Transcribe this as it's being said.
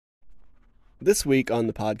This week on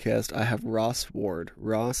the podcast, I have Ross Ward.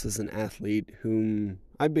 Ross is an athlete whom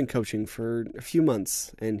I've been coaching for a few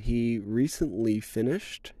months, and he recently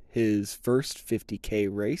finished his first 50K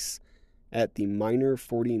race at the Minor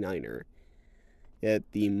 49er at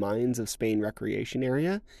the Mines of Spain Recreation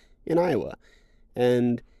Area in Iowa.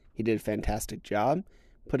 And he did a fantastic job,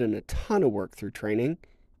 put in a ton of work through training,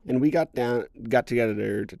 and we got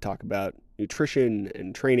together to talk about nutrition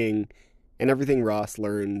and training and everything Ross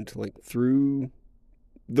learned through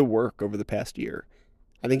the work over the past year.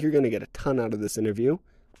 I think you're going to get a ton out of this interview,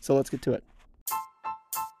 so let's get to it.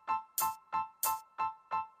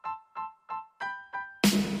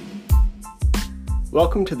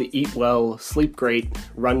 Welcome to the Eat Well, Sleep Great,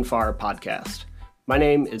 Run Far podcast. My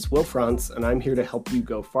name is Will Frantz, and I'm here to help you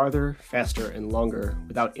go farther, faster, and longer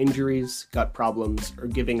without injuries, gut problems, or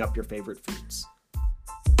giving up your favorite foods.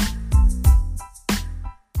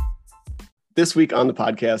 This week on the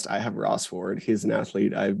podcast, I have Ross Ward. He's an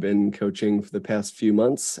athlete I've been coaching for the past few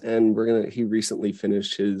months, and he recently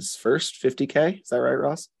finished his first 50K. Is that right,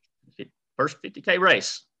 Ross? First 50K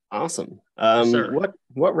race. Awesome. Yes, sir.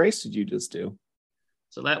 What race did you just do?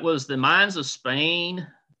 So that was the Mines of Spain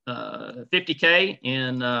 50K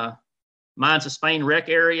in Mines of Spain rec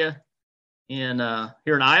area in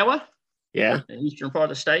here in Iowa. Yeah. The eastern part of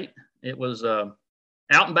the state. It was out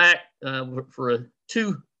and back for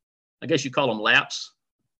two, I guess you call them laps,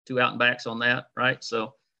 2 out and backs on that, right?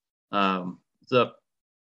 So it's a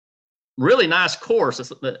really nice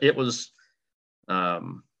course. It was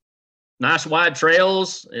nice wide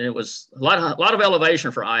trails, and it was a lot of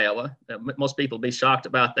elevation for Iowa. Most people would be shocked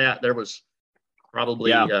about that. There was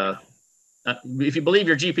probably, if you believe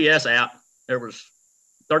your GPS app, there was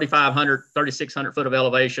 3,500, 3,600 foot of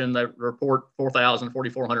elevation. They report 4,000,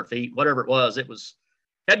 4,400 feet, whatever it was.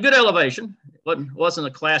 Had good elevation. It wasn't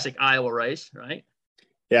a classic Iowa race, right?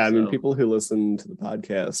 Yeah, I mean, people who listen to the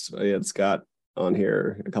podcast, I had Scott on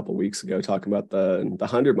here a couple of weeks ago talking about the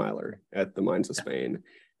 100-miler at the Mines of Spain.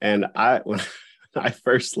 And when I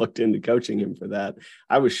first looked into coaching him for that,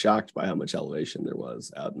 I was shocked by how much elevation there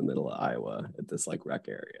was out in the middle of Iowa at this rec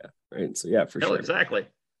area, right? So yeah, for sure. Exactly.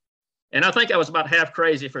 And I think I was about half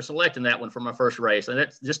crazy for selecting that one for my first race. And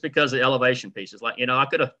it's just because of the elevation pieces. I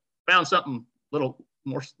could have found something a little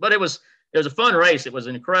more, but it was a fun race. It was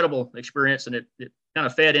an incredible experience, and it kind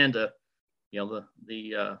of fed into,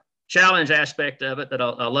 the challenge aspect of it that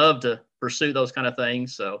I love to pursue those kind of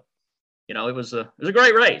things. So, it was a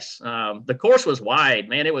great race. The course was wide,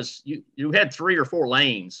 man. It was, you had 3 or 4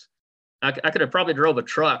 lanes. I could have probably drove a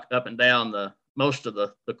truck up and down most of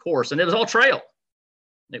the course, and it was all trail.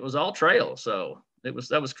 So that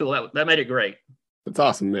was cool. That made it great. That's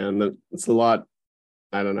awesome, man. It's a lot.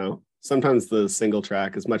 I don't know. Sometimes the single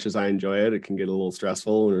track, as much as I enjoy it, it can get a little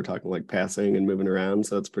stressful when we're talking passing and moving around.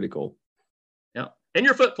 So that's pretty cool. Yeah. And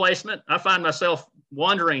your foot placement, I find myself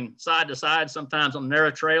wandering side to side sometimes on narrow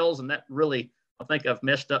trails. And that really, I think I've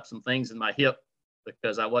messed up some things in my hip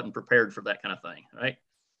because I wasn't prepared for that kind of thing. Right.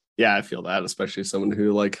 Yeah, I feel that, especially someone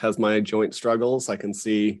who has my joint struggles. I can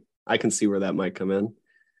see where that might come in.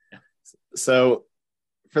 Yeah. So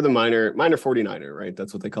for the minor 49er, right?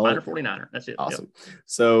 That's what they call minor it? Minor 49er. That's it. Awesome. Yep.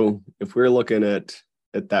 So if we're looking at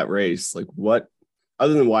that race, what,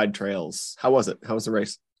 other than wide trails, how was it? How was the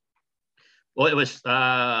race? Well, it was,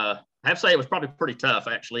 I have to say it was probably pretty tough,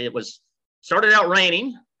 actually. It started out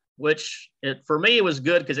raining, which for me, it was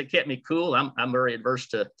good because it kept me cool. I'm very adverse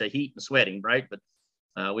to heat and sweating, right? But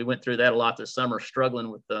we went through that a lot this summer, struggling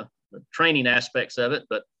with the training aspects of it.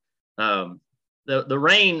 But the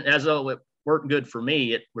rain, as though it worked good for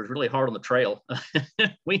me, it was really hard on the trail.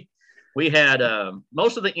 we had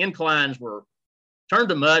most of the inclines were turned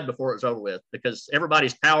to mud before it was over with because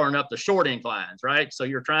everybody's powering up the short inclines, right? So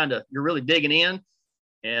you're really digging in,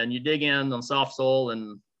 and you dig in on soft soil,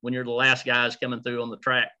 and when you're the last guys coming through on the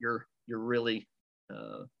track, you're really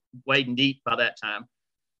wading deep by that time.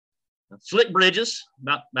 Slick bridges,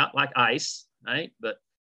 about like ice, right? But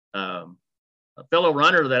a fellow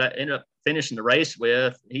runner that I ended up finishing the race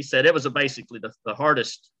with, he said it was basically the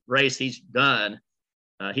hardest race he's done.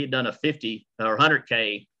 He had done a 50 or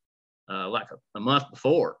 100K a month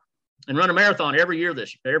before, and run a marathon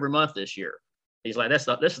every month this year. He's like, this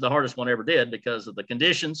is the hardest one I ever did because of the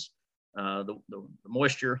conditions, the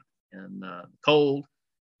moisture and cold.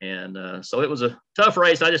 And so it was a tough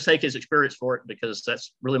race. I just take his experience for it because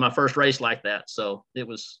that's really my first race like that. So it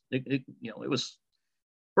was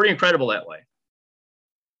pretty incredible that way.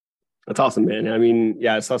 That's awesome, man. I mean,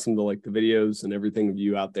 yeah, I saw some of the videos and everything of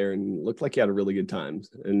you out there, and it looked like you had a really good time.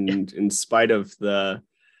 And in spite of the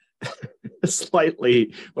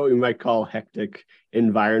slightly what we might call hectic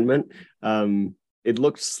environment, It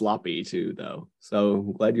looked sloppy too, though. So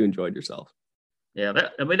I'm glad you enjoyed yourself. Yeah,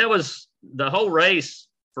 that was the whole race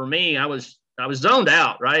for me. I was zoned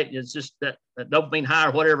out, right? It's just that dopamine high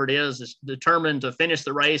or whatever it is determined to finish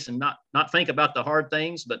the race and not think about the hard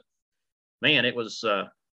things. But man, it was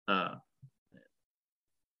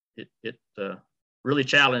it really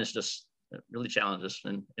challenged us. Really challenged us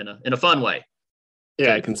in a fun way.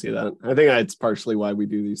 Yeah, I can see that. I think that's partially why we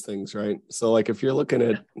do these things, right? So, like, if you're looking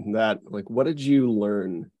at that, like, what did you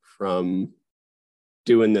learn from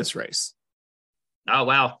doing this race? Oh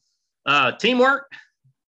wow, teamwork.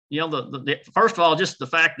 You know, the first of all, just the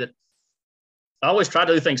fact that I always try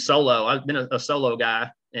to do things solo. I've been a solo guy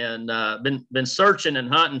and been searching and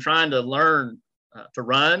hunting, trying to learn to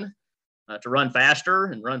run faster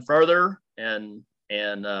and run further, and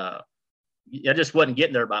I just wasn't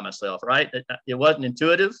getting there by myself. Right, it wasn't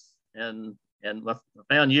intuitive, and I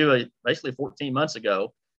found you basically 14 months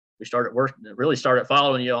ago. We really started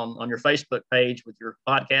following you on your Facebook page with your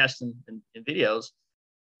podcasts and videos,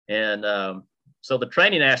 and so the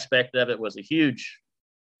training aspect of it was a huge.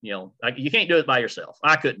 You know, you can't do it by yourself.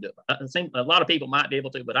 I couldn't do it. I think a lot of people might be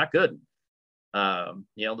able to, but I couldn't.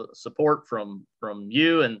 You know, the support from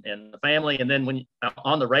you and the family, and then when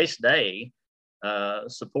on the race day,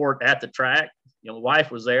 support at the track. You know, my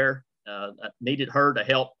wife was there. I needed her to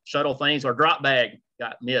help shuttle things. Our drop bag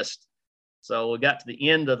got missed, so we got to the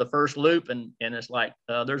end of the first loop, and it's like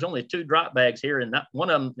there's only 2 drop bags here, and not one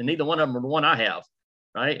of them, and neither one of them are the one I have,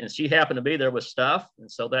 right? And she happened to be there with stuff,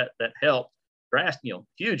 and so that helped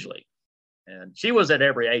hugely. And she was at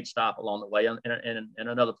every aid stop along the way in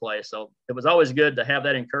another place. So it was always good to have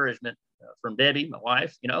that encouragement from Debbie, my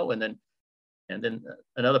wife, you know, and then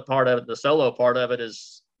another part of it, the solo part of it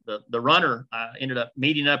is the runner I ended up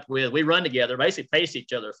meeting up with. We run together, basically pace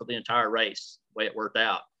each other for the entire race, the way it worked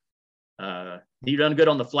out. He run good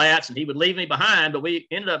on the flats and he would leave me behind, but we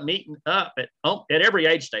ended up meeting up at every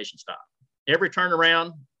aid station stop, every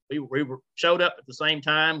turnaround. We showed up at the same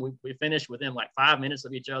time. We finished within like 5 minutes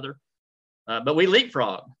of each other, but we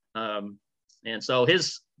leapfrogged. And so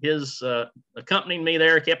his accompanying me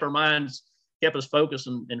there kept us focused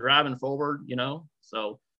and driving forward. You know,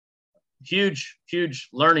 so huge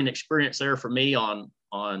learning experience there for me on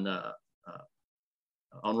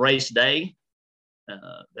race day.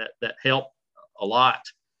 That helped a lot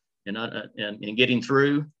in getting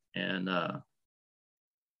through, and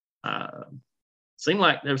seemed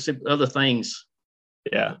like there was other things.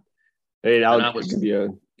 Yeah. I mean, I'll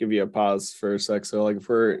give you a pause for a sec. So like if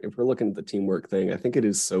we're looking at the teamwork thing, I think it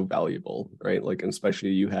is so valuable, right? Like, and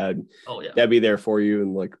especially you had Debbie there for you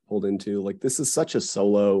and like pulled into, like, this is such a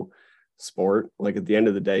solo sport. Like at the end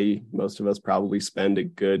of the day, most of us probably spend a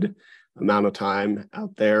good amount of time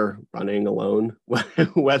out there running alone,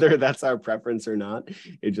 whether that's our preference or not.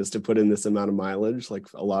 It just to put in this amount of mileage, like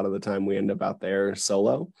a lot of the time we end up out there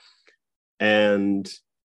solo. And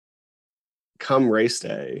come race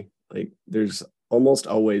day, like there's almost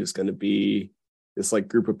always going to be this like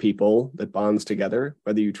group of people that bonds together,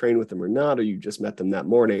 whether you train with them or not, or you just met them that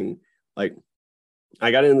morning. Like I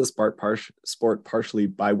got into the sport partially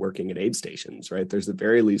by working at aid stations, right? There's at the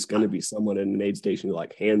very least going to be someone in an aid station who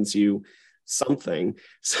like hands you something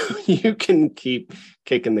so you can keep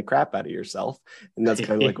kicking the crap out of yourself. And that's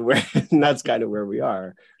kind of like where we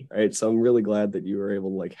are, right? So I'm really glad that you were able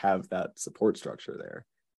to like have that support structure there.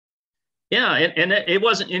 Yeah, and it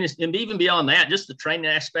wasn't, and even beyond that, just the training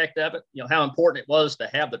aspect of it, you know, how important it was to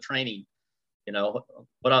have the training, you know,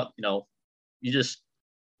 but, you know,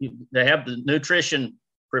 they have the nutrition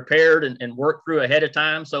prepared and worked through ahead of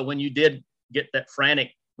time. So when you did get that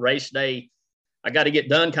frantic race day, I got to get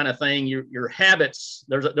done kind of thing, your habits,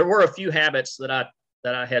 there were a few habits that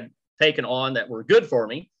I had taken on that were good for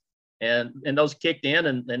me. And those kicked in,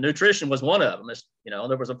 and nutrition was one of them. You know,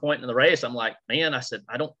 there was a point in the race, I'm like, man, I said,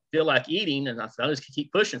 I don't feel like eating. And I said, I'll just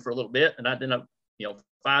keep pushing for a little bit. And I didn't,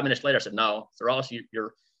 5 minutes later, I said, no, so Ross, you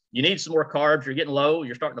need some more carbs. You're getting low.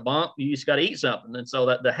 You're starting to bump. You just got to eat something. And so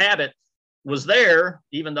that the habit was there,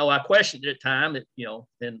 even though I questioned it at time,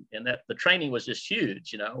 and that the training was just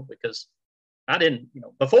huge, because I didn't,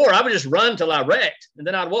 before I would just run till I wrecked and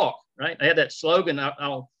then I'd walk, right? I had that slogan,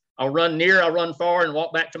 I'll run near, I'll run far and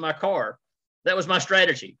walk back to my car. That was my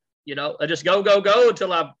strategy. I just go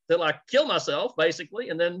until I kill myself basically,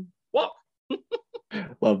 and then walk.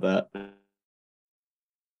 Love that.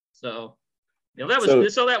 So,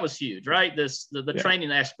 that was huge, right? The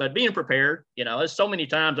training aspect, being prepared, there's so many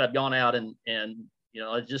times I've gone out and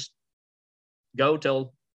I just go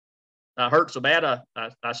till I hurt so bad,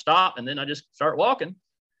 I stop and then I just start walking.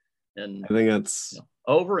 And I think that's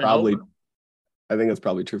over and probably over. I think that's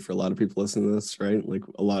probably true for a lot of people listening to this, right? Like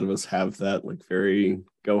a lot of us have that like very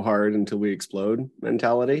go hard until we explode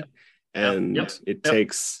mentality. Yep. And Yep. it Yep.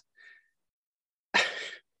 takes,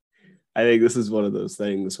 I think this is one of those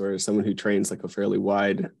things where someone who trains like a fairly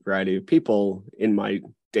wide variety of people in my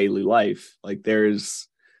daily life, like there's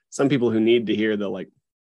some people who need to hear the like,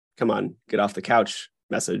 come on, get off the couch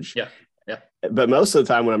message. Yeah. Yeah. But most of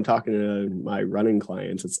the time when I'm talking to my running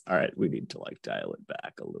clients, it's all right, we need to like dial it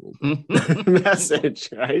back a little bit message,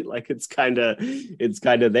 right? Like it's kind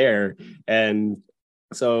of there. And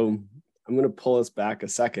so I'm going to pull us back a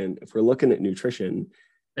second. If we're looking at nutrition,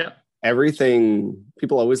 yeah, everything,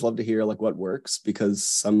 people always love to hear like what works, because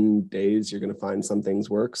some days you're going to find some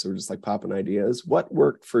things work. So we're just like popping ideas. What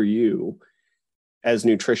worked for you as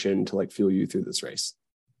nutrition to like fuel you through this race?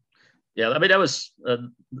 Yeah, I mean that was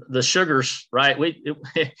the sugars, right?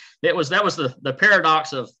 That was the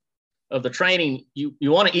paradox of the training. You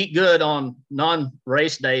want to eat good on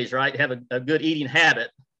non-race days, right? Have a good eating habit,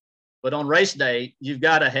 but on race day you've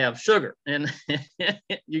got to have sugar and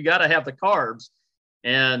you got to have the carbs.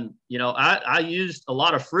 And I used a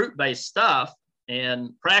lot of fruit-based stuff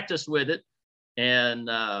and practiced with it, and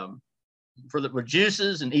with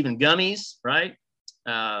juices and even gummies, right?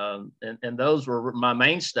 And those were my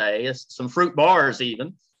mainstay. Some fruit bars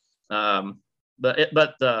even, but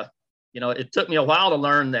it took me a while to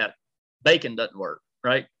learn that bacon doesn't work,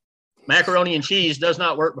 right? Macaroni and cheese does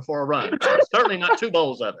not work before a run. Certainly not 2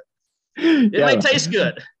 bowls of it. It may taste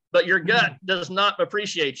good, but your gut does not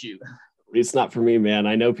appreciate you. It's not for me, man.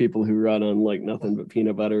 I know people who run on like nothing but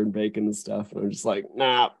peanut butter and bacon and stuff, and I'm just like,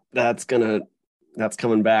 nah, that's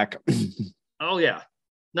coming back. Oh yeah.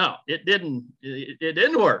 No, it didn't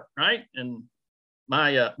work, right? And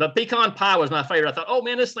my the pecan pie was my favorite. I thought, oh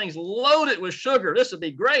man, this thing's loaded with sugar. This would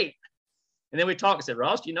be great. And then we talked and said,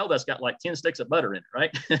 Ross, that's got like 10 sticks of butter in it,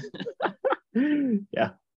 right?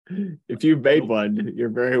 Yeah. If you've made one, you're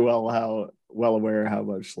very well aware how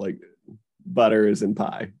much like butter is in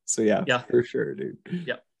pie. So yeah, for sure, dude.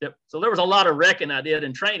 Yep. So there was a lot of wrecking I did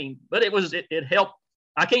in training, but it helped.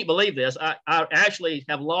 I can't believe this. I actually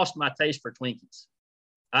have lost my taste for Twinkies.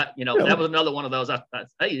 That was another one of those.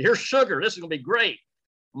 Hey, here's sugar. This is gonna be great.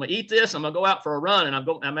 I'm gonna eat this. I'm gonna go out for a run, and I'm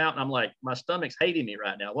out, and I'm like, my stomach's hating me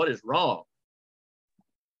right now. What is wrong?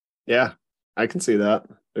 Yeah, I can see that.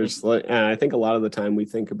 There's like, and I think a lot of the time we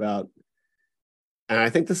think about, and I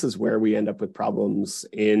think this is where we end up with problems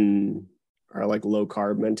in our like low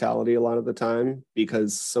carb mentality a lot of the time,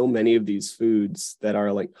 because so many of these foods that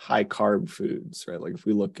are like high carb foods, right? Like if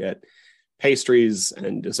we look at pastries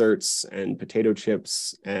and desserts and potato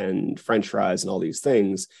chips and French fries and all these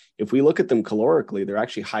things, if we look at them calorically, they're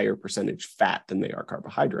actually higher percentage fat than they are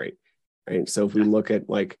carbohydrate, right? So if we look at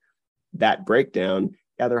like that breakdown,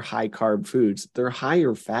 yeah, they're high carb foods. They're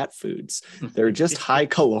higher fat foods. They're just high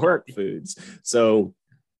caloric foods. So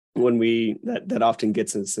when that often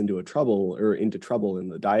gets us into trouble in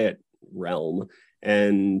the diet realm.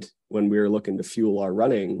 And when we were looking to fuel our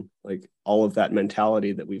running, like all of that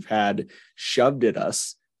mentality that we've had shoved at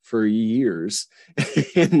us for years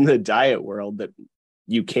in the diet world that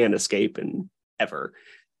you can't escape and ever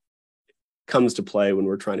comes to play when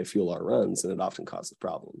we're trying to fuel our runs, and it often causes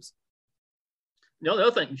problems. The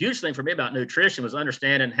other huge thing for me about nutrition was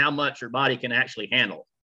understanding how much your body can actually handle,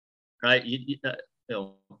 right?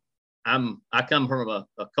 I come from a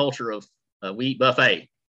culture of we eat buffet.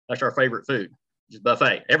 That's our favorite food, just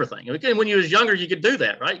buffet, everything. And when you was younger, you could do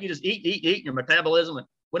that, right? You just eat, your metabolism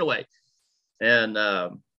went away. And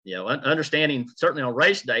understanding certainly on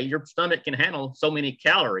race day, your stomach can handle so many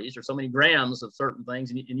calories or so many grams of certain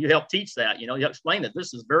things, and you help teach that. You explain that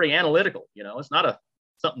this is very analytical. It's not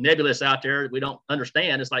something nebulous out there that we don't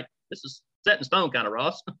understand. It's like this is set in stone, kind of,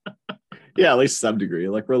 Ross. Yeah, at least some degree.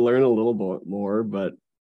 Like we'll learn a little bit more, but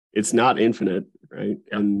it's not infinite, right? Yep.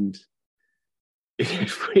 And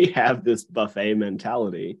if we have this buffet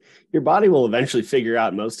mentality, your body will eventually figure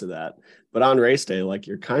out most of that. But on race day, like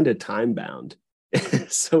you're kind of time bound.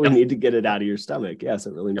 So we need to get it out of your stomach. Yes,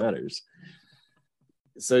 it really matters.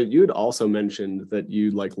 So you had also mentioned that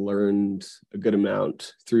you like learned a good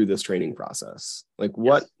amount through this training process. Like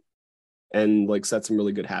what, and like set some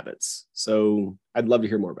really good habits. So I'd love to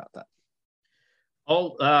hear more about that.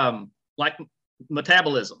 Like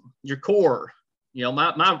metabolism, your core.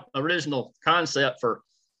 My original concept for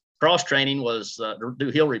cross training was to do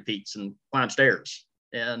hill repeats and climb stairs.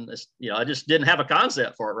 And, I just didn't have a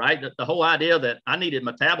concept for it, right? The whole idea that I needed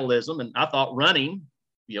metabolism, and I thought running,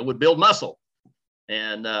 would build muscle.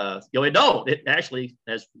 And, it don't. It actually,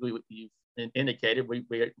 as you indicated, we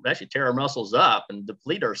actually tear our muscles up and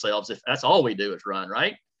deplete ourselves if that's all we do is run,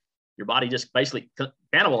 right? Your body just basically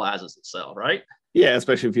cannibalizes itself, right? Yeah,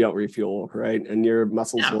 especially if you don't refuel, right? And your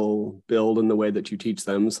muscles Yeah. will build in the way that you teach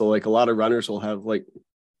them. So like a lot of runners will have like,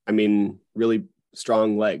 I mean, really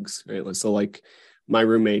strong legs, right? So like my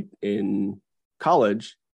roommate in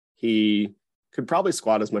college, he could probably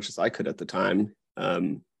squat as much as I could at the time,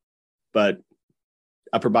 but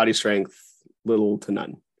upper body strength, little to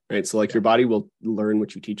none, right? So like Yeah. your body will learn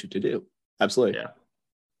what you teach it to do. Absolutely. Yeah.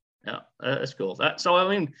 Yeah. That's cool. So, I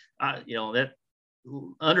mean, that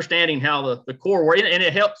understanding how the core work, and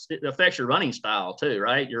it affects your running style too,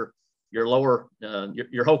 right? Your lower,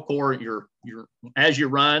 your whole core, as you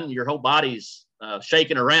run, your whole body's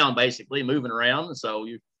shaking around, basically moving around. So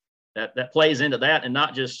that plays into that, and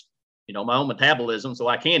not just, my own metabolism, so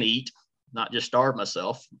I can eat, not just starve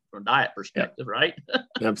myself from a diet perspective, yeah. Right?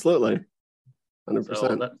 Absolutely. 100%.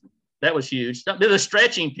 So that was huge. The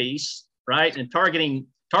stretching piece, right? And targeting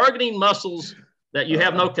muscles that you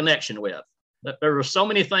have no connection with. There were so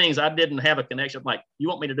many things I didn't have a connection. I'm like, you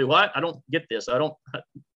want me to do what? I don't get this. I don't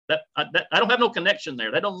have no connection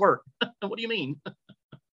there. That don't work. What do you mean?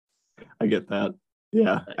 I get that.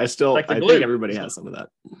 Yeah. I think everybody has some of that.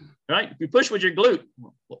 Right? If you push with your glute,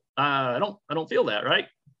 I don't feel that, right?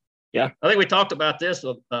 Yeah. I think we talked about this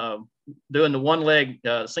doing the one leg,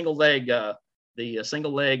 single leg, the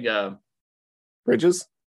single leg bridges.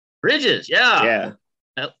 Yeah.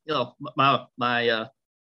 My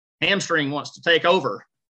hamstring wants to take over,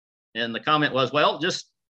 and the comment was, well, just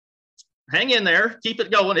hang in there, keep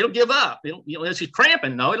it going, it'll give up. It's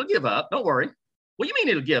cramping. No, it'll give up, don't worry. What do you mean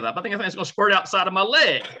it'll give up? I think it's going to squirt outside of my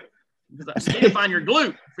leg, because I need to find your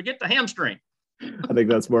glute, forget the hamstring. I think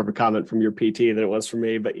that's more of a comment from your PT than it was for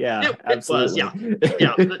me, but yeah, absolutely.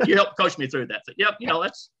 Yeah. You helped coach me through that. So, yep,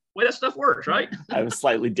 that's the way that stuff works, right? I have a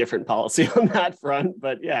slightly different policy on that front,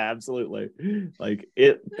 but yeah, absolutely. Like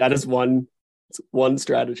that is one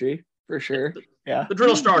strategy for sure. Yeah. The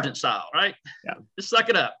drill sergeant style, right? Yeah. Just suck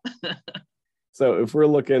it up. So if we're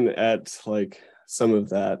looking at like some of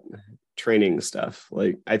that training stuff,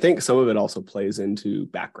 like I think some of it also plays into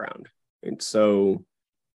background. And so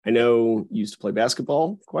I know you used to play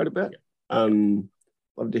basketball quite a bit.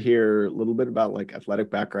 Love to hear a little bit about like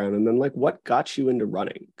athletic background, and then like what got you into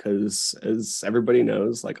running, because as everybody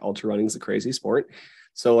knows, like ultra running is a crazy sport.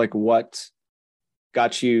 So like what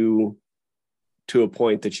got you to a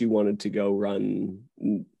point that you wanted to go run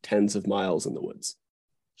tens of miles in the woods?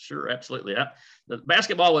 Sure, absolutely. The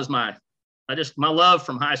basketball was my love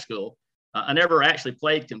from high school. I never actually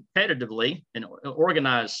played competitively in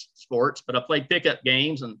organized sports, but I played pickup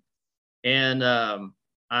games, and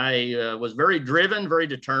I was very driven, very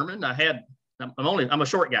determined. I'm a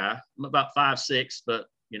short guy. I'm about 5'6", but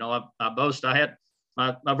I boast I had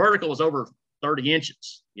my vertical was over 30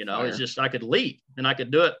 inches. It's just I could leap, and I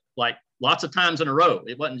could do it like lots of times in a row.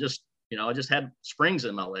 It wasn't just I just had springs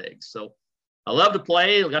in my legs. So I love to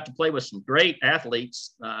play. I got to play with some great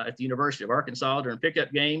athletes at the University of Arkansas during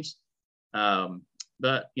pickup games.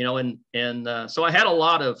 But so I had a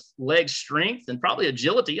lot of leg strength, and probably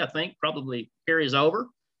agility, I think probably carries over,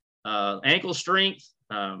 ankle strength.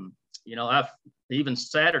 I've even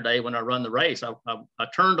Saturday when I run the race, I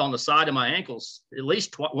turned on the side of my ankles, at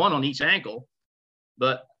least one on each ankle,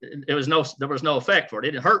 but there was no effect for it.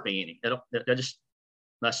 It didn't hurt me any.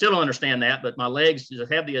 I still don't understand that, but my legs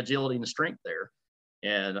just have the agility and the strength there.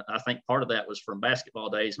 And I think part of that was from basketball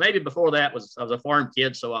days. Maybe before that I was a farm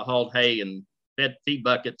kid, so I hauled hay and fed feed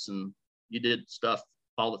buckets, and you did stuff,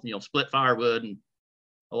 all the split firewood and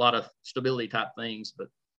a lot of stability type things. But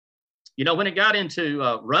when it got into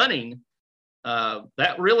running,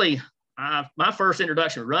 that really my first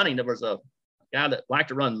introduction to running, there was a guy that liked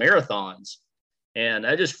to run marathons, and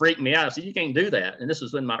that just freaked me out. I said, you can't do that. And this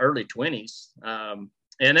was in my early 20s.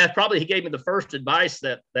 And that probably he gave me the first advice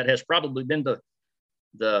that has probably been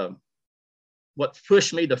what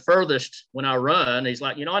pushed me the furthest when I run. He's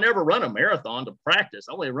like, I never run a marathon to practice.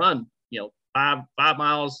 I only run, 5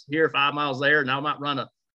 miles here, 5 miles there. And I might run a,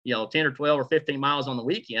 10 or 12 or 15 miles on the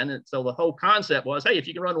weekend. And so the whole concept was, hey, if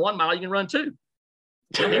you can run 1 mile, you can run 2.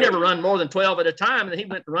 So he never run more than 12 at a time. And he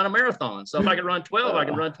went to run a marathon. So if I could run 12, I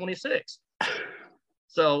can run 26.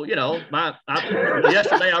 So,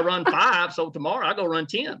 yesterday I run 5. So tomorrow I go run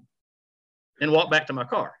 10 and walk back to my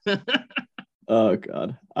car. Oh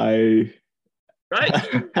God. I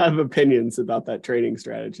right? have opinions about that training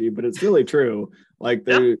strategy, but it's really true. Like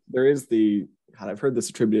there is I've heard this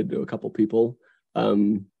attributed to a couple people,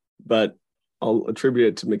 but I'll attribute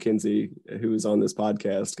it to Mackenzie, who was on this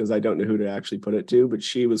podcast, because I don't know who to actually put it to, but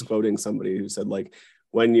she was quoting somebody who said, like,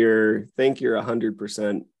 when think you're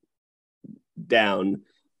 100% down,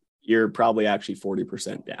 you're probably actually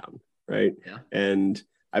 40% down, right? Yeah. And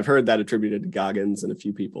I've heard that attributed to Goggins and a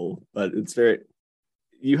few people, but it's very,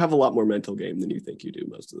 you have a lot more mental game than you think you do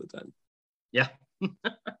most of the time. Yeah.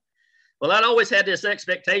 Well, I'd always had this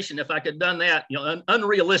expectation if I could done that,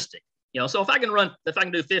 unrealistic, so if I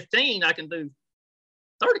can do 15, I can do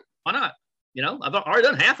 30. Why not? I've already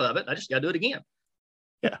done half of it. I just got to do it again.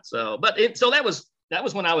 Yeah. So that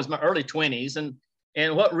was when I was in my early 20s.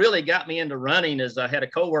 And what really got me into running is I had a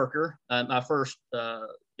coworker, my first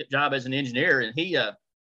job as an engineer, and he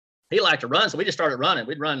liked to run. So we just started running.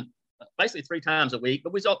 We'd run basically 3 times a week, but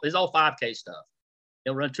it was all 5K stuff.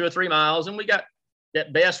 Run 2 or 3 miles, and we got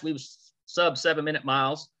at best we was sub 7-minute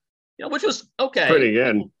miles, which was okay. Pretty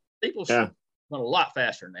good. People run a lot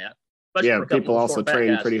faster than that. Yeah, people also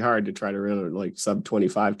train pretty hard to try to run like sub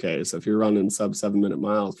 25K. So if you're running sub 7-minute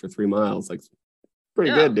miles for 3 miles, like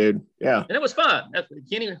pretty good, dude. Yeah. And it was fun.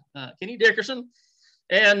 Kenny Dickerson.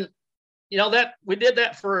 And that we did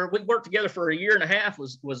that we worked together for a year and a half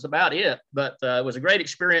was about it. But it was a great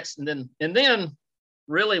experience. And then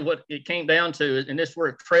really what it came down to, and this is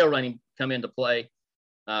where trail running come into play.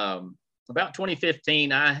 About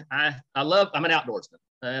 2015, I'm an outdoorsman,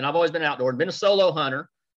 and I've always been outdoors, been a solo hunter.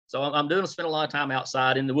 So I'm spend a lot of time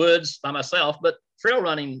outside in the woods by myself, but trail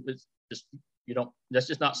running is just, that's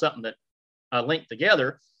just not something that I linked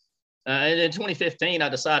together. And in 2015, I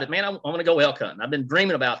decided, man, I'm going to go elk hunting. I've been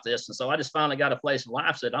dreaming about this. And so I just finally got a place in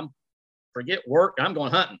life, said, forget work, I'm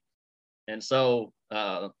going hunting. And so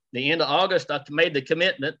the end of August, I made the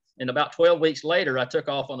commitment. And about 12 weeks later, I took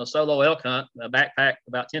off on a solo elk hunt, a backpack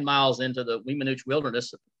about 10 miles into the Weminuche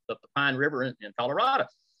Wilderness of the Pine River in Colorado.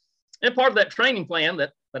 And part of that training plan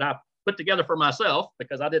that I put together for myself,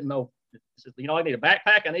 because I didn't know, I need a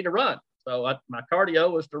backpack, I need to run. So my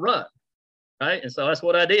cardio was to run, right? And so that's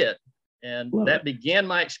what I did. And that began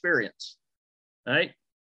my experience, right?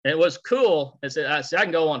 And it was cool. I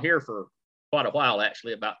can go on here for quite a while,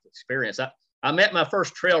 actually, about the experience. I met my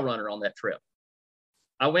first trail runner on that trip.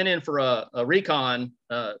 I went in for a recon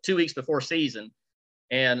 2 weeks before season,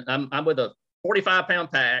 and I'm with a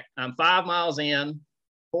 45-pound pack. I'm 4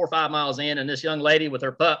 or 5 miles in, and this young lady with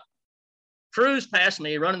her pup cruised past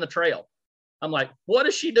me running the trail. I'm like, what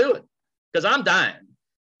is she doing? Because I'm dying.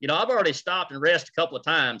 I've already stopped and rested a couple of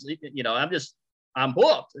times. I'm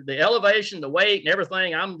booked. The elevation, the weight, and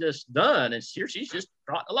everything, I'm just done. And she's just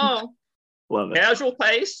trotting along. Love it. Casual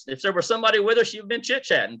pace. If there was somebody with her, she'd been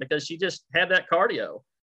chit-chatting because she just had that cardio.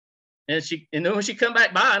 And then when she come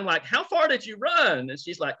back by, I'm like, how far did you run? And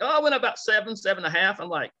she's like, I went about 7.5. I'm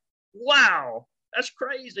like, wow, that's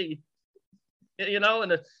crazy.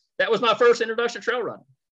 And that was my first introduction to trail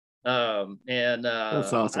running.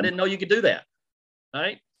 That's awesome. I didn't know you could do that.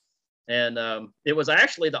 Right. And it was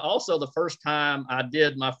actually also the first time I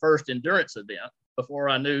did my first endurance event before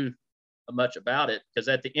I knew much about it. Because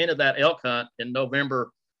at the end of that elk hunt in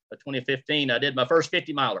November of 2015, I did my first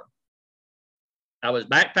 50 miler. I was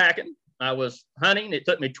backpacking. I was hunting. It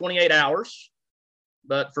took me 28 hours.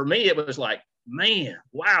 But for me, it was like, man,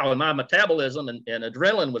 wow. And my metabolism and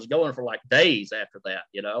adrenaline was going for like days after that.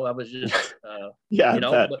 I was just,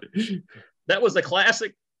 that was the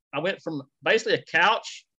classic. I went from basically a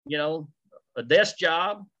couch, a desk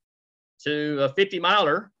job to a 50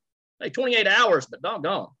 miler, 28 hours, but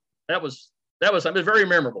doggone. That was very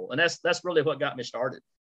memorable. And that's really what got me started.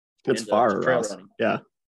 It's far, Ross. Yeah.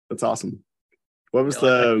 That's awesome. What was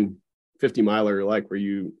the 50 miler like? Were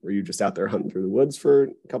you just out there hunting through the woods for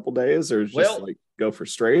a couple days, or just like go for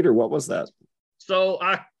straight, or what was that? So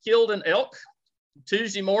I killed an elk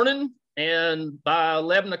Tuesday morning, and by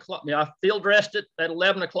 11 o'clock, I field dressed it at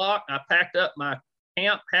 11 o'clock. I packed up my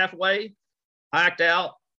camp halfway, hiked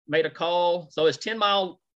out, made a call. So it's 10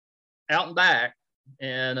 mile out and back.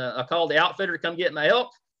 And I called the outfitter to come get my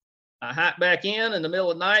elk. I hike back in the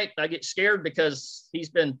middle of the night. I get scared because he's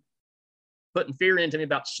been putting fear into me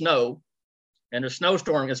about snow and the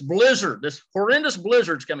snowstorm. This blizzard, this horrendous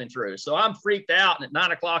blizzard's coming through. So I'm freaked out. And at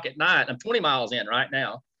 9 o'clock at night, I'm 20 miles in right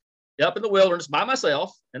now, up in the wilderness by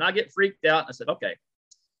myself. And I get freaked out. And I said, okay,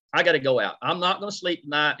 I got to go out. I'm not going to sleep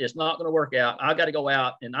tonight. It's not going to work out. I got to go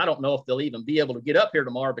out. And I don't know if they'll even be able to get up here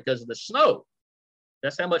tomorrow because of the snow.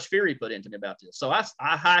 That's how much fear he put into me about this. So I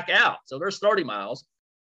hike out. So there's 30 miles.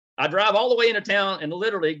 I drive all the way into town and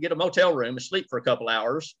literally get a motel room and sleep for a couple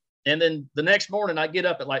hours. And then the next morning I get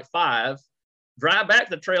up at like 5, drive back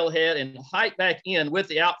to the trailhead and hike back in with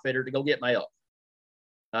the outfitter to go get my elk.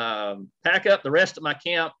 Pack up the rest of my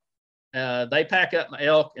camp. They pack up my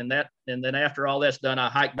elk, and then after all that's done, I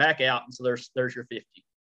hike back out. And so there's your 50.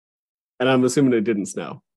 And I'm assuming it didn't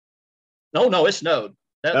snow. No, it snowed.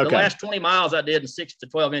 The last 20 miles I did in 6 to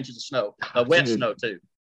 12 inches of snow, wet snow too.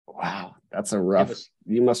 Wow, that's a rough.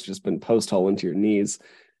 You must have just been post hole into your knees.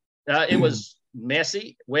 It was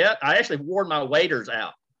messy, wet. I actually wore my waders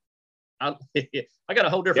out. I, I got a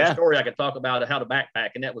whole different story I could talk about how to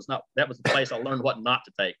backpack, and that was the place I learned what not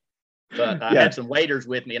to take. But I had some waders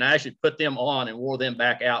with me, and I actually put them on and wore them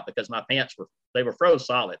back out because my pants were froze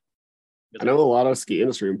solid. I know a lot of ski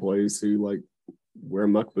industry employees who like wear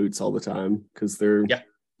muck boots all the time because they're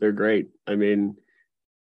great. I mean,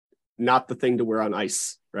 not the thing to wear on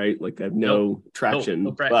ice, right? Like they have no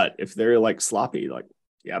traction. But if they're like sloppy, like,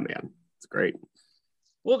 yeah, man, it's great.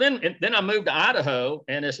 Well, then I moved to Idaho,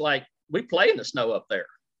 and it's like we play in the snow up there.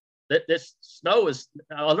 This snow is.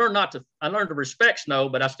 I learned to respect snow,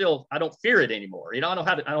 but I don't fear it anymore. You know, I know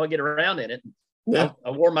how to get around in it. Yeah.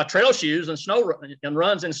 I wore my trail shoes and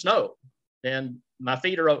runs in snow, and my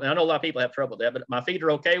feet are. I know a lot of people have trouble with that, but my feet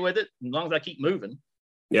are okay with it as long as I keep moving.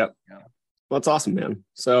 Yep. Yeah. Well, that's awesome, man.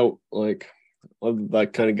 So, like,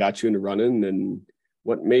 that kind of got you into running, and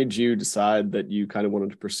what made you decide that you kind of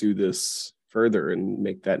wanted to pursue this further and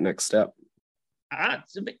make that next step?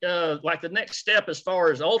 Like the next step as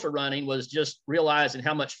far as ultra running was just realizing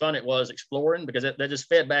how much fun it was exploring, because that just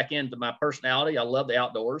fed back into my personality. I love the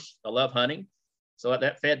outdoors. I love hunting. So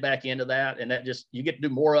that fed back into that, and that just, you get to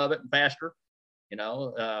do more of it and faster. You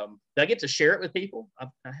know, I get to share it with people. I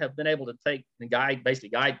have been able to take and guide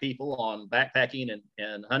people on backpacking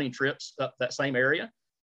and hunting trips up that same area,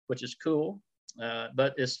 which is cool.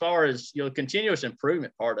 But as far as, continuous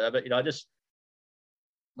improvement part of it,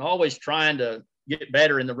 I'm always trying to get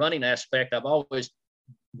better in the running aspect. I've always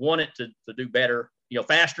wanted to do better,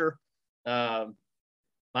 faster.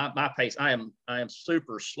 My pace, I am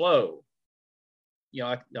super slow.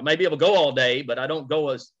 I may be able to go all day, but I don't go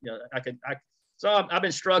as, so I've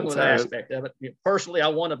been struggling with that aspect of it. Personally, I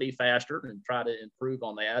want to be faster and try to improve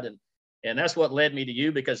on that. And that's what led me to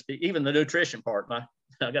you, because even the nutrition part, my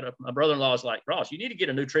brother-in-law is like, Ross, you need to get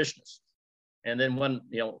a nutritionist. And then when,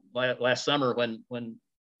 last summer, when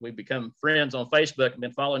we become friends on Facebook and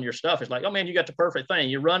been following your stuff, it's like, oh man, you got the perfect thing.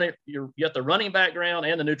 You got the running background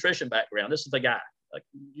and the nutrition background. This is the guy. Like,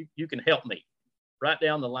 you can help me right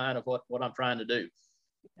down the line of what I'm trying to do.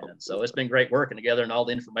 And so it's been great working together and all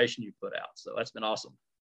the information you put out. So that's been awesome.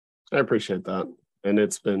 I appreciate that. And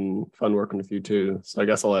it's been fun working with you too. So I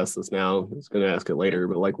guess I'll ask this now. I was going to ask it later,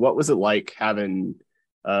 but like, what was it like having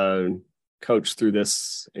a coach through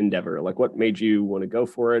this endeavor? Like, what made you want to go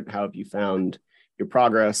for it? How have you found your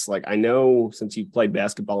progress? Like, I know since you played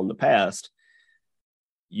basketball in the past,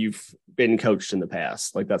 you've been coached in the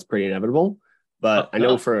past. Like, that's pretty inevitable. But I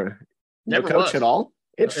know for no coach at all.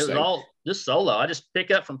 Interesting. It was all just solo. I just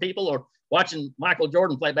pick up from people or watching Michael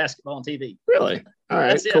Jordan play basketball on TV. Really? All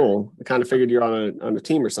right, cool. I kind of figured you're on a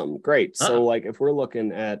team or something. Great. So like, if we're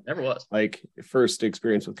looking at never was like first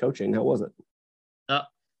experience with coaching, how was it?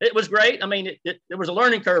 It was great. I mean, it was a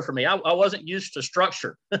learning curve for me. I wasn't used to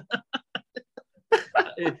structure.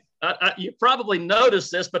 You probably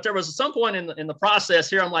noticed this, but there was some point in the process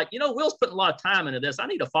here, I'm like, Will's putting a lot of time into this. I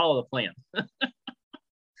need to follow the plan.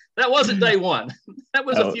 That wasn't day one. That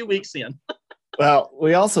was a few weeks in. Well,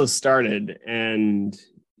 we also started, and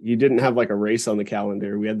you didn't have like a race on the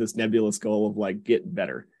calendar. We had this nebulous goal of like get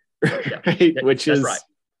better, right? Which is right.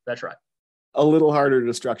 That's right. A little harder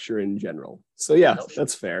to structure in general. So yeah,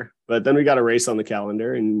 that's fair. But then we got a race on the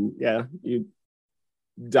calendar, and yeah, you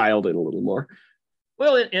dialed in a little more.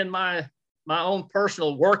 Well, in my own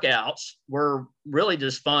personal workouts were really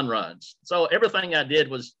just fun runs. So everything I did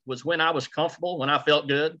was when I was comfortable, when I felt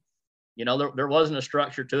good. There wasn't a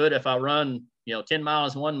structure to it. If I run, 10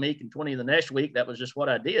 miles one week and 20 the next week, that was just what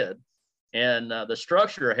I did. And the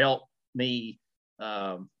structure helped me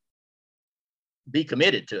be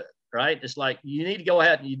committed to it, right? It's like, you need to go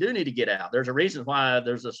out and you do need to get out. There's a reason why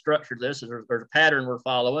there's a structure to this. There's a pattern we're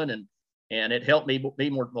following, and it helped me be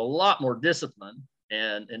a lot more disciplined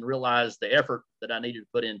and realize the effort that I needed to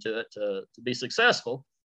put into it to be successful.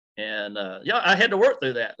 And I had to work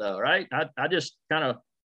through that though, right? I just kind of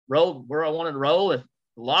rolled where I wanted to roll. If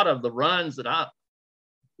a lot of the runs that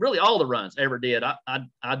all the runs I ever did,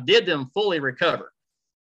 I did them fully recovered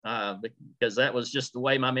because that was just the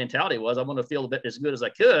way my mentality was. I wanted to feel a bit as good as I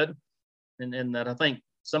could. And that I think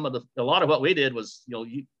a lot of what we did was,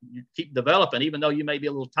 you keep developing, even though you may be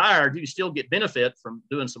a little tired, you still get benefit from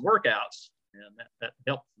doing some workouts. And that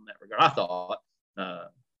helped in that regard, I thought. And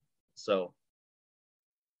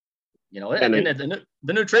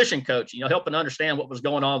the nutrition coach, helping understand what was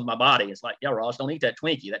going on with my body. It's like, yeah, Ross, don't eat that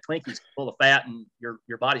Twinkie. That Twinkie's full of fat, and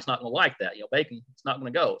your body's not going to like that. Bacon, it's not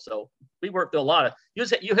going to go. So we worked through a lot of.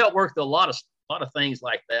 You helped work through a lot of things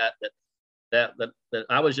like that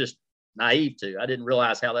I was just naive to. I didn't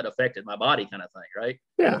realize how that affected my body, kind of thing, right?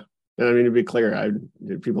 Yeah, and I mean, to be clear,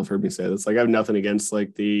 people have heard me say this. Like, I have nothing against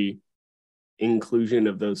like the inclusion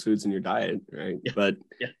of those foods in your diet, right? Yeah. But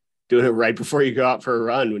Yeah. doing it right before you go out for a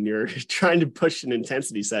run when you're trying to push an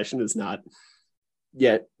intensity session is not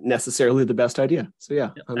yet necessarily the best idea. So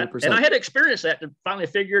yeah, 100%. And I had experienced that to finally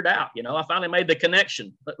figure it out. I finally made the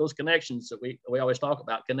connection, those connections that we always talk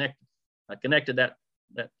about. I connected that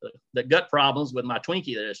gut problems with my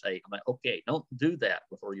Twinkie that I just ate. I'm like, okay, don't do that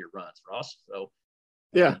before your runs, Ross. So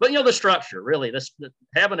yeah, but the structure really, this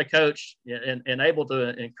having a coach and able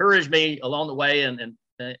to encourage me along the way and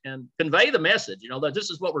convey the message, that this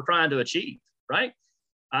is what we're trying to achieve, right?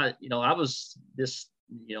 I was just,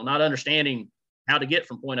 not understanding how to get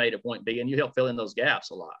from point A to point B, and you help fill in those gaps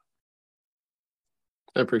a lot.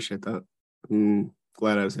 I appreciate that. I'm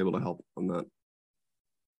glad I was able to help on that.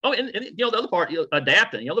 Oh, and the other part,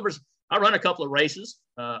 adapting. I run a couple of races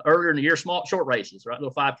earlier in the year, short races, right,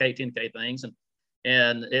 little 5K, 10K things,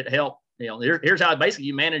 and it helped. Here's how basically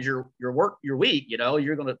you manage your week. You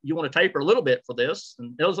want to taper a little bit for this,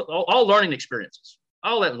 and those all learning experiences.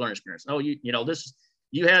 All that was learning experience. Oh, you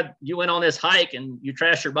went on this hike and you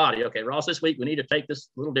trashed your body. Okay, Ross, this week we need to take this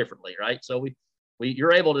a little differently, right? So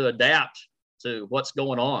you're able to adapt to what's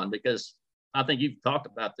going on, because I think you've talked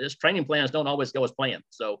about this. Training plans don't always go as planned.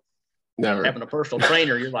 So never having a personal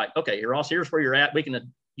trainer, you're like, okay, Ross, here's where you're at.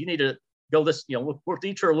 You need to go this, we'll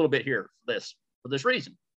teach her a little bit here for this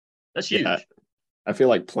reason. That's huge. Yeah. I feel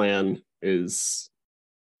like plan is,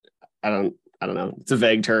 I don't know. It's a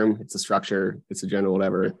vague term. It's a structure. It's a general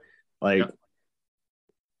whatever.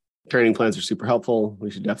 Training plans are super helpful. We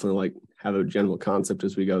should definitely have a general concept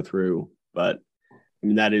as we go through, but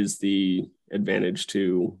that is the advantage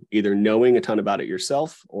to either knowing a ton about it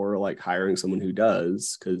yourself or hiring someone who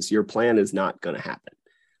does, because your plan is not going to happen.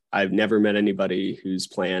 I've never met anybody whose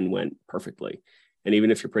plan went perfectly. And even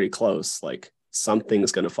if you're pretty close,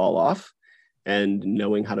 something's going to fall off, and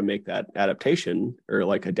knowing how to make that adaptation or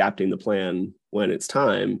adapting the plan when it's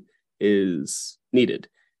time is needed.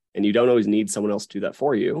 And you don't always need someone else to do that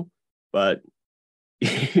for you, but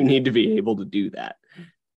you need to be able to do that.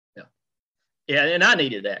 Yeah. And I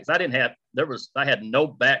needed that because I had no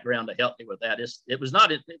background to help me with that. It was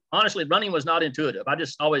not, honestly, running was not intuitive. I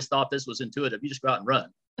just always thought this was intuitive. You just go out and run.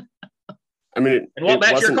 And walk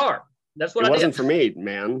back to your car. That's what it wasn't for me,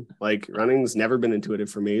 man. Running's never been intuitive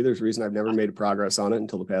for me. There's a reason I've never made progress on it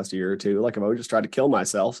until the past year or two. I've always just tried to kill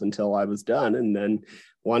myself until I was done, and then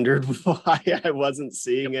wondered why I wasn't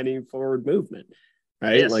seeing any forward movement.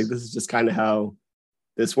 Right? Yes. This is just kind of how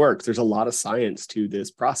this works. There's a lot of science to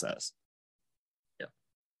this process. Yeah.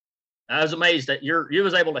 I was amazed that you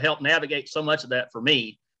was able to help navigate so much of that for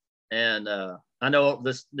me. And I know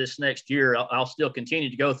this next year, I'll still continue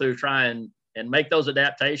to go through, try and make those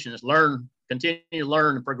adaptations, continue to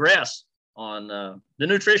learn and progress on the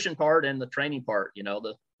nutrition part and the training part,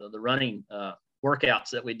 the running workouts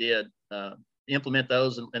that we did, implement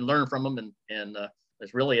those and learn from them. And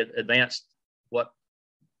it's really advanced what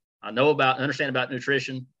I know about, understand about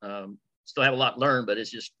nutrition. Still have a lot to learn, but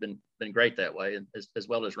it's just been great that way, as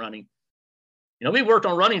well as running. We worked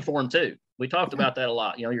on running form too. We talked about that a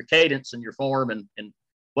lot, your cadence and your form and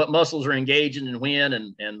what muscles are engaging and when,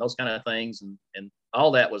 and those kind of things. And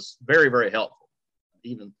all that was very, very helpful,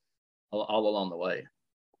 even all along the way.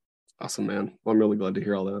 Awesome, man. Well, I'm really glad to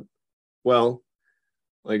hear all that. Well,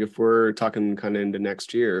 if we're talking kind of into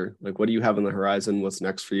next year, what do you have on the horizon? What's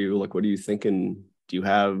next for you? What are you thinking? Do you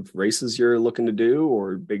have races you're looking to do,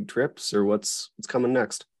 or big trips, or what's coming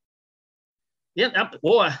next? Yeah,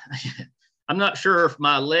 I'm not sure if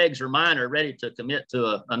my legs or mine are ready to commit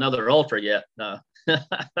to another ultra yet. It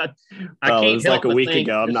was a week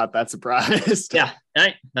ago. I'm not that surprised. Yeah,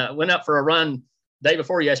 I went up for a run day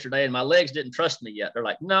before yesterday, and my legs didn't trust me yet. They're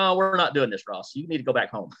like, "No, we're not doing this, Ross. You need to go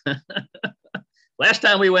back home." Last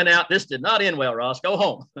time we went out, this did not end well, Ross. Go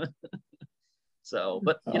home. So,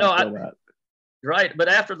 but right. But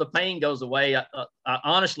after the pain goes away, I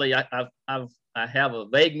honestly, I have a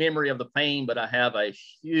vague memory of the pain, but I have a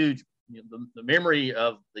huge the memory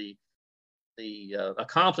of the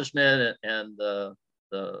accomplishment and the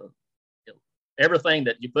everything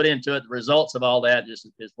that you put into it. The results of all that is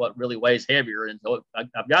what really weighs heavier. And so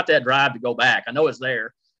I've got that drive to go back. I know it's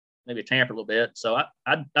there, maybe tamper a little bit. So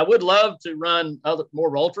I would love to run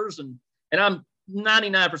more ultras, and I'm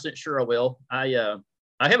 99% sure I will. I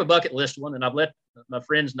have a bucket list one, and I've let my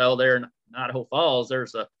friends know there in Idaho Falls.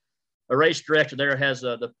 There's a race director there has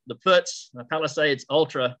the Putz Palisades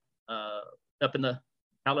Ultra up in the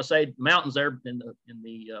Palisade Mountains there in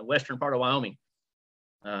the western part of Wyoming.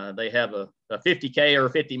 They have a 50K or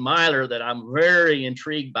a 50 miler that I'm very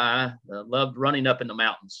intrigued by. Loved running up in the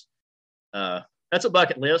mountains. That's a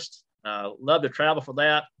bucket list. Love to travel for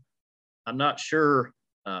that. I'm not sure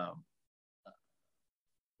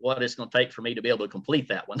what it's going to take for me to be able to complete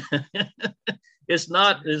that one. It's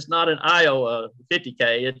not an Iowa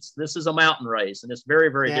 50K. This is a mountain race, and it's very,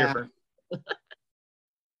 very different.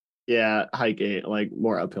 Yeah, hiking, like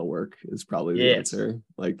more uphill work is probably the answer.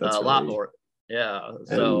 Like that's a lot more. Yeah.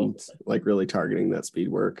 So and like really targeting that speed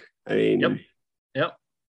work. I mean, yep.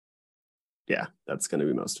 Yeah, that's going to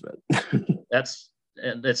be most of it.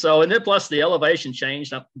 And then plus the elevation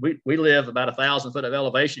changed. We live about 1,000 foot of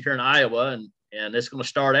elevation here in Iowa, and it's going to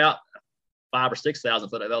start out 5,000 or 6,000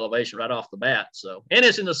 foot of elevation right off the bat. So, and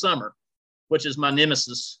it's in the summer, which is my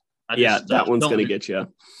nemesis. That one's going to get you.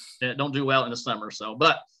 Don't do well in the summer. So,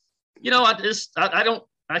 but I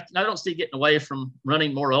don't see getting away from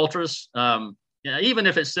running more ultras. Even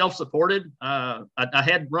if it's self-supported, I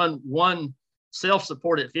had run one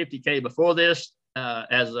self-supported 50K before this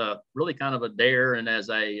as a really kind of a dare and as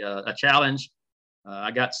a challenge.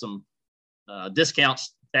 I got some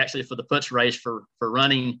discounts actually for the Putz race for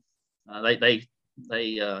running. They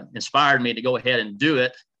inspired me to go ahead and do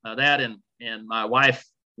it. That and my wife,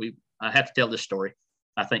 I have to tell this story.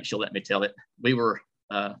 I think she'll let me tell it. We were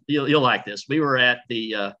you'll like this. We were at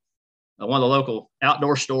the one of the local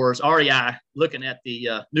outdoor stores, REI, looking at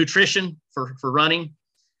the nutrition for running.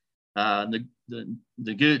 The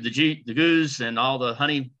goose and all the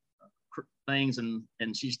honey things. And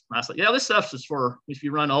I said, this stuff is for if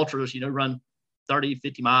you run ultras, run 30,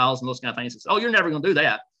 50 miles and those kind of things. Says, oh, you're never going to do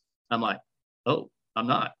that. I'm like, oh, I'm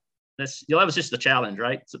not. That was just the challenge,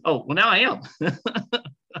 right? So, oh, well, now I am.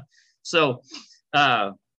 So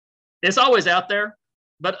it's always out there.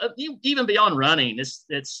 But even beyond running, it's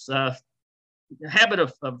a habit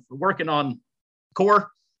of working on core,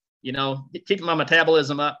 keeping my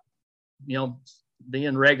metabolism up,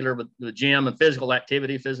 being regular with the gym and physical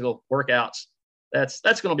activity, physical workouts. That's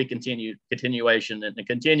going to be continuation and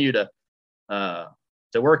continue to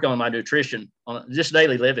work on my nutrition, on just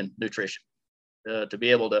daily living nutrition, to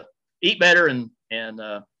be able to eat better and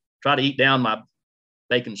try to eat down my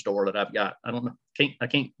bacon store that I've got. I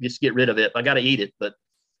can't just get rid of it. I got to eat it, but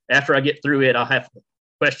after I get through it, I'll have to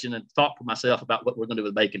question and talk to myself about what we're going to do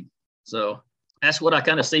with bacon. So that's what I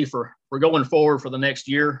kind of see for going forward for the next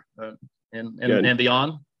year and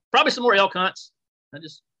beyond. Probably some more elk hunts. I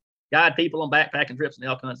just guide people on backpacking trips and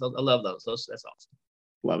elk hunts. I love those. That's awesome.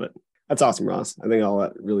 Love it. That's awesome, Ross. I think all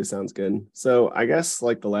that really sounds good. So I guess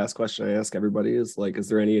like the last question I ask everybody is like, is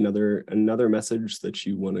there another message that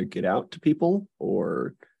you want to get out to people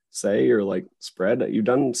or say or like spread? You've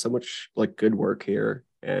done so much like good work here,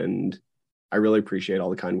 and I really appreciate all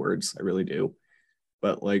the kind words. I really do.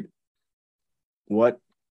 But like, what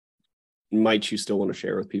might you still want to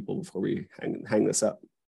share with people before we hang this up?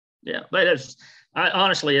 Yeah, but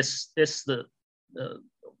honestly, it's the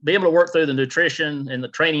be able to work through the nutrition and the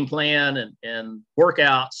training plan and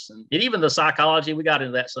workouts and even the psychology. We got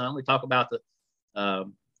into that some. We talk about the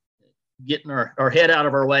getting our head out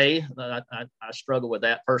of our way. I struggle with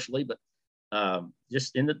that personally, but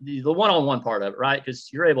just in the one-on-one part of it, right? Because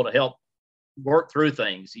you're able to help work through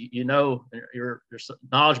things. You're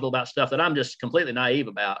knowledgeable about stuff that I'm just completely naive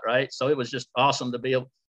about, right? So it was just awesome to be able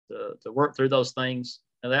to work through those things,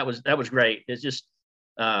 and that was great. It's just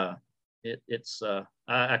I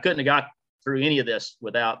couldn't have got through any of this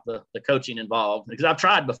without the coaching involved, because I've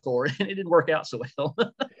tried before and it didn't work out so well.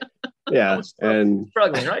 Yeah, and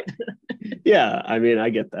struggling, right? Yeah, I mean, I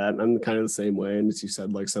get that. I'm kind of the same way, and as you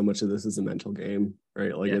said, like so much of this is a mental game,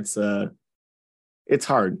 right? Like it's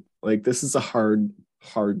hard. Like this is a hard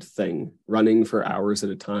thing. Running for hours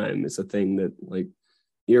at a time is a thing that like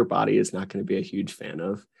your body is not going to be a huge fan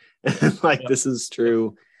of. Like this is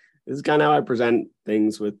true. This is kind of how I present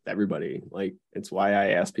things with everybody. Like it's why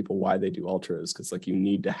I ask people why they do ultras, because like you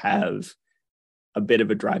need to have a bit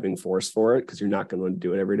of a driving force for it, because you're not going to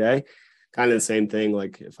do it every day. Kind of the same thing.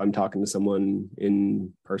 Like if I'm talking to someone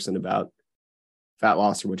in person about fat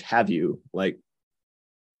loss or which have you, like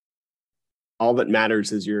all that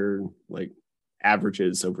matters is your like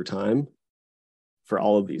averages over time for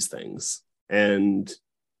all of these things. And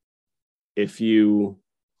if you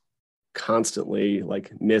constantly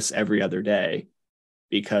like miss every other day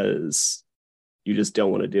because you just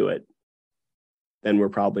don't want to do it, then we're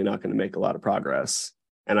probably not going to make a lot of progress.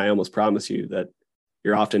 And I almost promise you that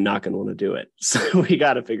you're often not going to want to do it. So we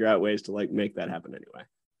got to figure out ways to like make that happen anyway.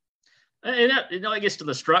 And that, it gets to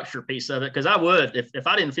the structure piece of it, because I would, if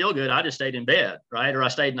I didn't feel good, I just stayed in bed, right? Or I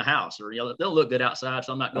stayed in the house, or they'll look good outside,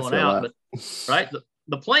 so I'm not going out. But right,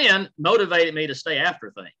 the plan motivated me to stay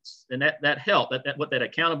after things, and that helped. That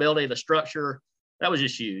accountability, the structure, that was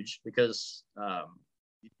just huge, because I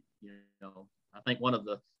think one of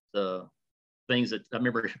the things that I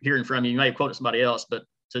remember hearing from you, you may have quoted somebody else, but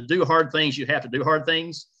to do hard things, you have to do hard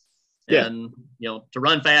things. Yeah. And, to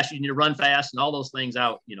run fast, you need to run fast, and all those things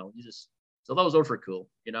out, so those are cool,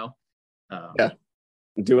 Yeah.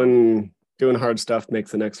 Doing hard stuff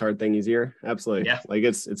makes the next hard thing easier. Absolutely. Yeah. Like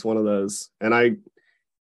it's one of those, and I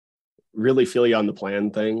really feel you on the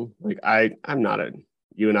plan thing. Like I'm not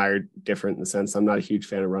you and I are different in the sense I'm not a huge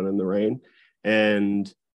fan of running in the rain.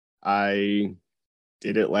 And I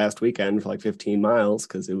did it last weekend for like 15 miles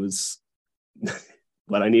because it was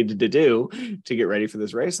what I needed to do to get ready for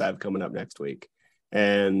this race I have coming up next week.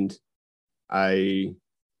 And I'm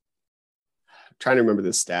trying to remember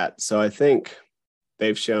this stat. So I think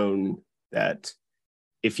they've shown that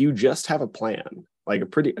if you just have a plan, like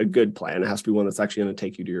a good plan, it has to be one that's actually going to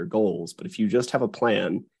take you to your goals. But if you just have a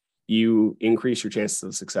plan, you increase your chances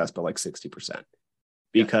of success by like 60%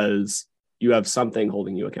 because you have something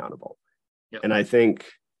holding you accountable. Yep. And I think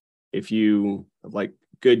if you have like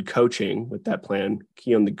good coaching with that plan,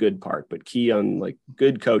 key on the good part, but key on like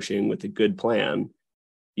good coaching with a good plan,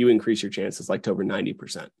 you increase your chances like to over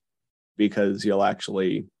 90% because you'll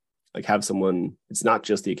actually like have someone, it's not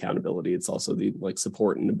just the accountability, it's also the like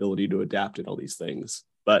support and ability to adapt and all these things.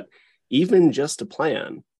 But even just a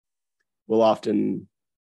plan will often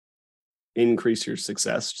increase your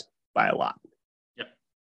success by a lot. Yep.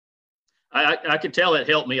 I could tell it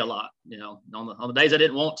helped me a lot, on the days I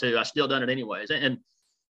didn't want to, I still done it anyways.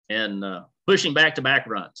 And pushing back-to-back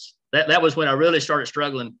runs. That was when I really started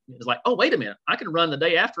struggling. It was like, oh, wait a minute, I can run the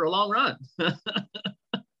day after a long run.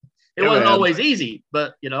 It wasn't always easy,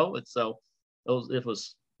 but it was all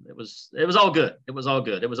good. It was all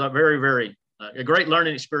good. It was a very, very a great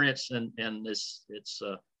learning experience, and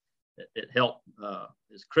it helped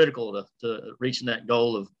is critical to reaching that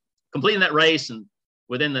goal of completing that race, and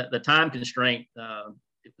within the time constraint.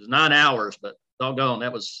 It was 9 hours, but doggone,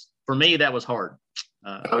 that was for me, that was hard.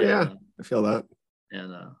 I feel that.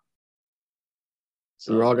 And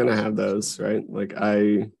so we're all gonna have those, right? Like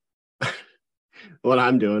what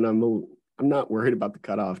I'm doing, I'm not worried about the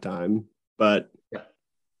cutoff time, but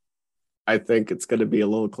I think it's going to be a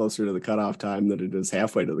little closer to the cutoff time than it is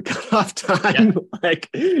halfway to the cutoff time. I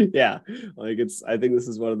think this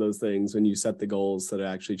is one of those things when you set the goals that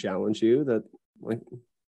actually challenge you that like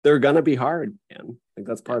they're going to be hard, man. I think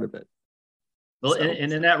that's part of it. Well,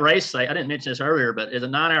 and in that race, I didn't mention this earlier, but it's a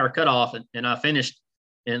 9 hour cutoff, and I finished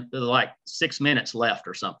in like 6 minutes left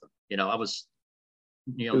or something. I was,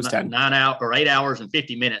 9 hours or 8 hours and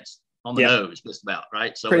 50 minutes on the nose, just about,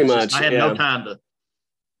 right? So pretty much, I had no time to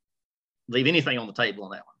leave anything on the table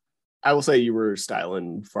on that one. I will say you were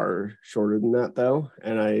styling far shorter than that, though.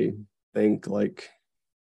 And I think,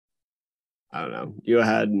 I don't know, you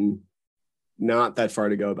had not that far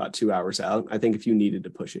to go, about 2 hours out. I think if you needed to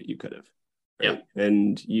push it, you could have. Right? Yeah.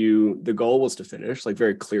 And the goal was to finish, like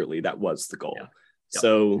very clearly that was the goal. Yeah. Yep.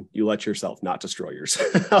 So you let yourself not destroy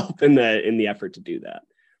yourself in the effort to do that.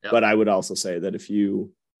 Yep. But I would also say that if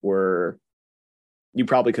you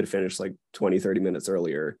probably could have finished like 20, 30 minutes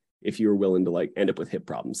earlier if you were willing to like end up with hip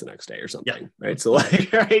problems the next day or something. Yep. Right. So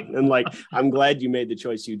right. And I'm glad you made the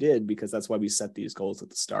choice you did, because that's why we set these goals at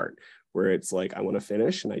the start, where it's like, I want to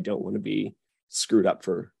finish and I don't want to be screwed up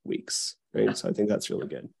for weeks. Right. Yep. So I think that's really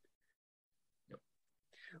good. Yep.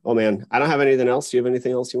 Oh man, I don't have anything else. Do you have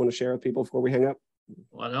anything else you want to share with people before we hang up?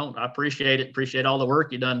 Well, I don't. I appreciate it. Appreciate all the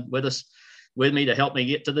work you've done with me to help me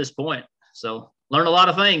get to this point. So learn a lot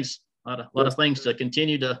of things, a lot of things to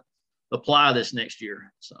continue to apply this next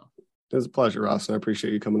year. So it was a pleasure, Ross. And I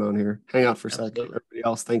appreciate you coming on here. Hang out for a second. Everybody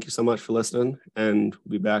else, thank you so much for listening, and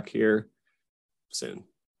we'll be back here soon.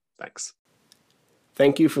 Thanks.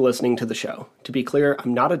 Thank you for listening to the show. To be clear,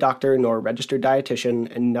 I'm not a doctor nor a registered dietitian,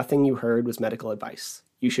 and nothing you heard was medical advice.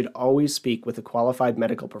 You should always speak with a qualified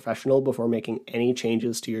medical professional before making any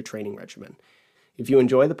changes to your training regimen. If you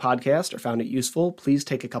enjoy the podcast or found it useful, please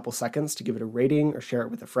take a couple seconds to give it a rating or share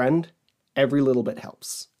it with a friend. Every little bit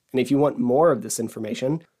helps. And if you want more of this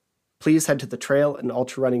information, please head to the Trail and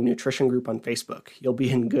Ultra Running Nutrition group on Facebook. You'll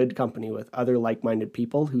be in good company with other like-minded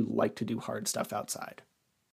people who like to do hard stuff outside.